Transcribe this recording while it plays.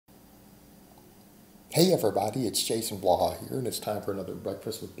Hey everybody, it's Jason Blaha here, and it's time for another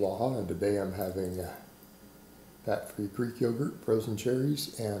Breakfast with Blaha, and today I'm having fat-free Greek yogurt, frozen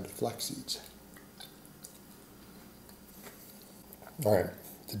cherries, and flax seeds. Alright,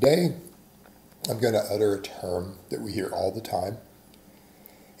 today I'm going to utter a term that we hear all the time,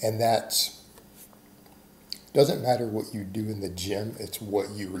 and that's, doesn't matter what you do in the gym, it's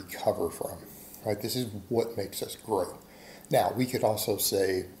what you recover from. Right? This is what makes us grow. Now, we could also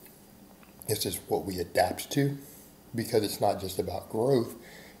say this is what we adapt to, because it's not just about growth,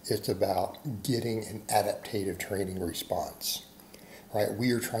 it's about getting an adaptive training response. Right?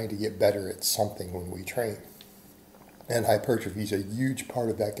 We are trying to get better at something when we train. And hypertrophy is a huge part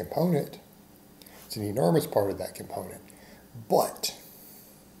of that component. It's an enormous part of that component. But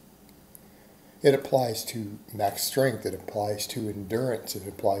it applies to max strength, it applies to endurance, it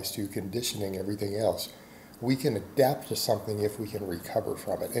applies to conditioning, everything else. We can adapt to something if we can recover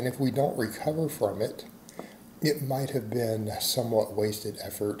from it. And if we don't recover from it, it might have been somewhat wasted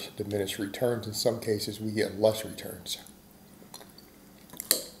effort, diminished returns. In some cases, we get less returns.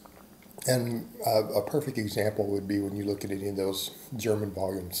 And a perfect example would be when you look at any of those German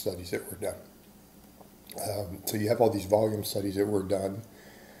volume studies that were done. So you have all these volume studies that were done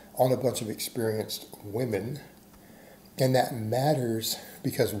on a bunch of experienced women, and that matters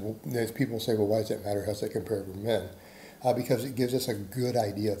because as people say, well, why does that matter? How does that compare to men? Because it gives us a good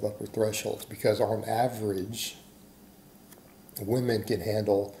idea of upper thresholds, because on average, women can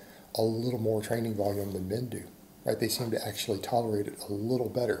handle a little more training volume than men do. Right? They seem to actually tolerate it a little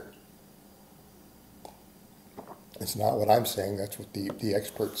better. It's not what I'm saying, that's what the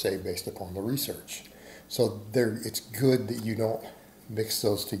experts say based upon the research. So it's good that you don't mix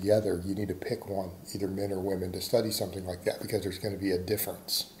those together. You need to pick one, either men or women, to study something like that, because there's going to be a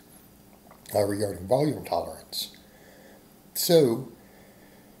difference regarding volume tolerance. So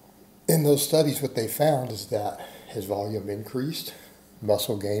in those studies, what they found is that as volume increased,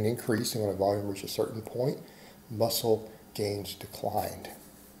 muscle gain increased, and when a volume reached a certain point, muscle gains declined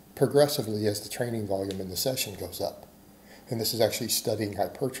progressively as the training volume in the session goes up. And this is actually studying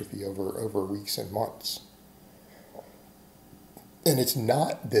hypertrophy over weeks and months. And it's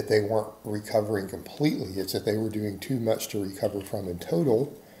not that they weren't recovering completely, it's that they were doing too much to recover from in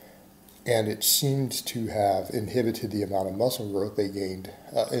total, and it seemed to have inhibited the amount of muscle growth they gained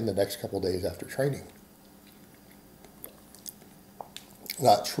in the next couple of days after training.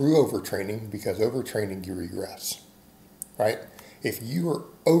 Not true overtraining, because overtraining you regress, right? If you are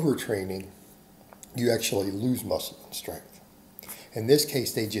overtraining, you actually lose muscle and strength. In this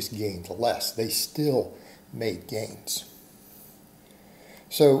case, they just gained less. They still made gains.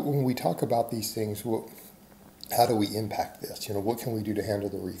 So when we talk about these things, how do we impact this? What can we do to handle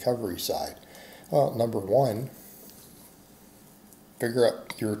the recovery side? Well, number one, figure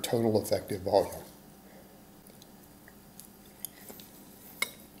out your total effective volume.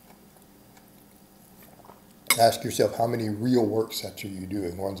 Ask yourself, how many real work sets are you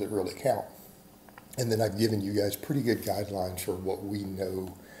doing, ones that really count? And then I've given you guys pretty good guidelines for what we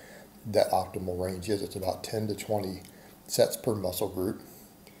know that optimal range is. It's about 10 to 20 sets per muscle group,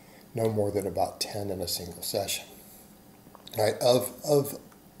 no more than about 10 in a single session. Right? Of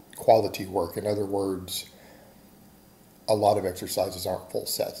quality work, in other words, a lot of exercises aren't full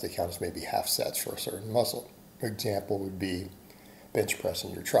sets. They count as maybe half sets for a certain muscle. An example would be bench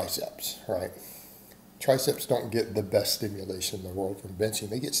pressing your triceps, right? Triceps don't get the best stimulation in the world from benching.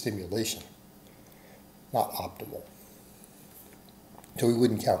 They get stimulation, not optimal. So we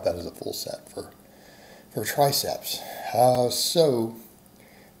wouldn't count that as a full set for triceps. So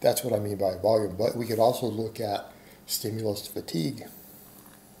that's what I mean by volume. But we could also look at stimulus to fatigue.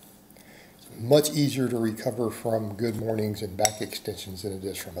 It's much easier to recover from good mornings and back extensions than it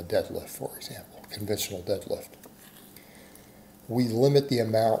is from a deadlift, for example, conventional deadlift. We limit the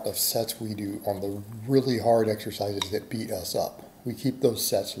amount of sets we do on the really hard exercises that beat us up. We keep those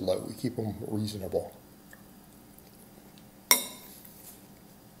sets low. We keep them reasonable.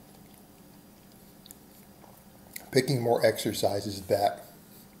 Picking more exercises that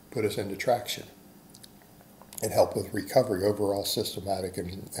put us into traction and help with recovery, overall systematic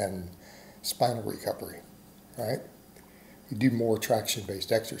and spinal recovery, right? We do more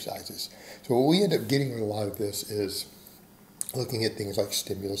traction-based exercises. So what we end up getting with a lot of this is looking at things like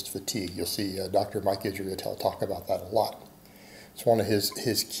stimulus to fatigue. You'll see Dr. Mike Israel talk about that a lot. It's one of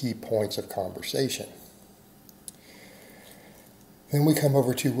his key points of conversation. Then we come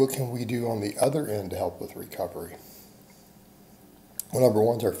over to what can we do on the other end to help with recovery. Well, number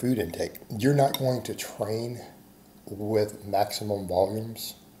one is our food intake. You're not going to train with maximum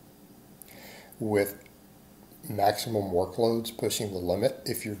volumes, with maximum workloads, pushing the limit,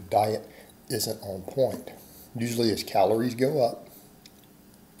 if your diet isn't on point. Usually as calories go up,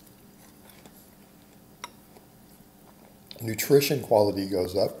 nutrition quality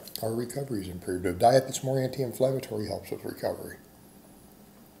goes up, our recovery is improved. A diet that's more anti-inflammatory helps with recovery.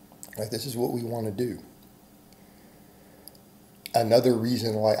 Right, this is what we want to do. Another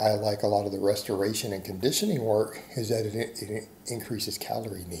reason why I like a lot of the restoration and conditioning work is that it increases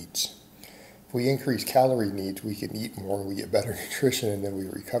calorie needs. If we increase calorie needs, we can eat more, we get better nutrition, and then we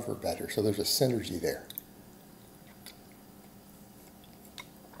recover better. So there's a synergy there.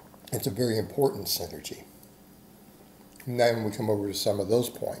 It's a very important synergy. And then when we come over to some of those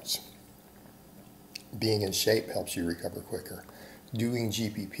points, being in shape helps you recover quicker. Doing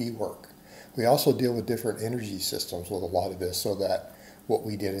GPP work. We also deal with different energy systems with a lot of this, so that what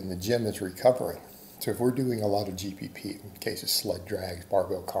we did in the gym is recovering. So if we're doing a lot of GPP, in case of sled drags,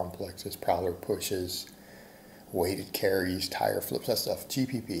 barbell complexes, prowler pushes, weighted carries, tire flips, that stuff,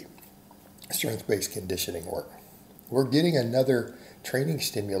 GPP, strength-based conditioning work. We're getting another training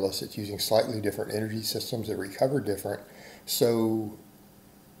stimulus that's using slightly different energy systems that recover different, so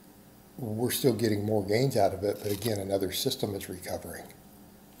we're still getting more gains out of it, but again, another system is recovering.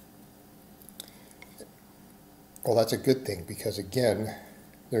 Well, that's a good thing, because again,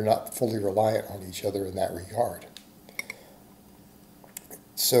 they're not fully reliant on each other in that regard.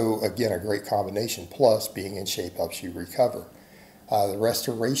 So again, a great combination, plus being in shape helps you recover. The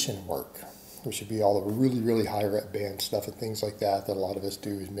restoration work, which would be all the really, really high rep band stuff and things like that a lot of us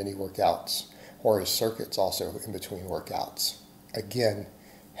do as mini workouts or as circuits also in between workouts. Again,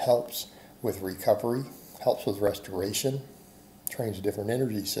 helps with recovery, helps with restoration, trains a different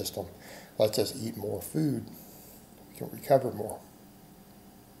energy system, lets us eat more food, we can recover more.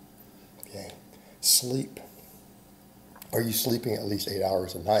 Okay, sleep. Are you sleeping at least 8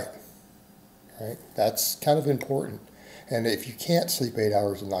 hours a night? Right, that's kind of important. And if you can't sleep 8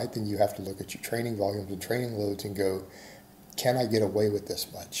 hours a night, then you have to look at your training volumes and training loads and go, can I get away with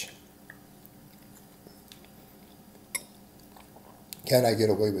this much? Can I get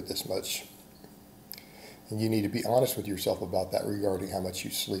away with this much? And you need to be honest with yourself about that regarding how much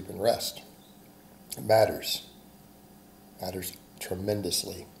you sleep and rest. It matters. Matters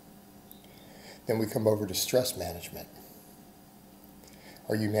tremendously. Then we come over to stress management.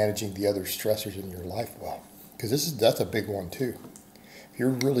 Are you managing the other stressors in your life well? Because that's a big one too. If you're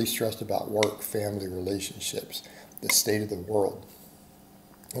really stressed about work, family, relationships, the state of the world,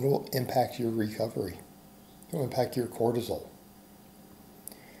 it will impact your recovery. It will impact your cortisol.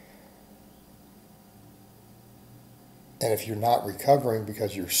 And if you're not recovering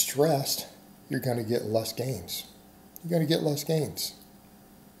because you're stressed, you're going to get less gains. You're going to get less gains.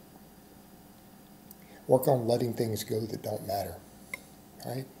 Work on letting things go that don't matter.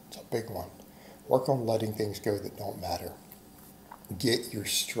 Right? It's a big one. Work on letting things go that don't matter. Get your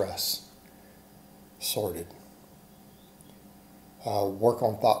stress sorted. Work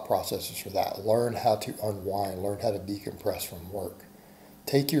on thought processes for that. Learn how to unwind. Learn how to decompress from work.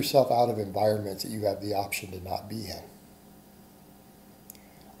 Take yourself out of environments that you have the option to not be in.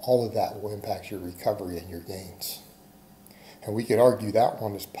 All of that will impact your recovery and your gains. And we could argue that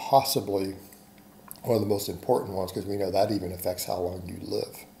one is possibly one of the most important ones, because we know that even affects how long you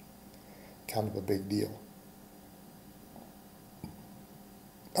live. Kind of a big deal.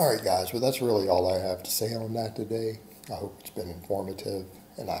 All right, guys, well, that's really all I have to say on that today. I hope it's been informative,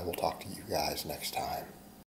 and I will talk to you guys next time.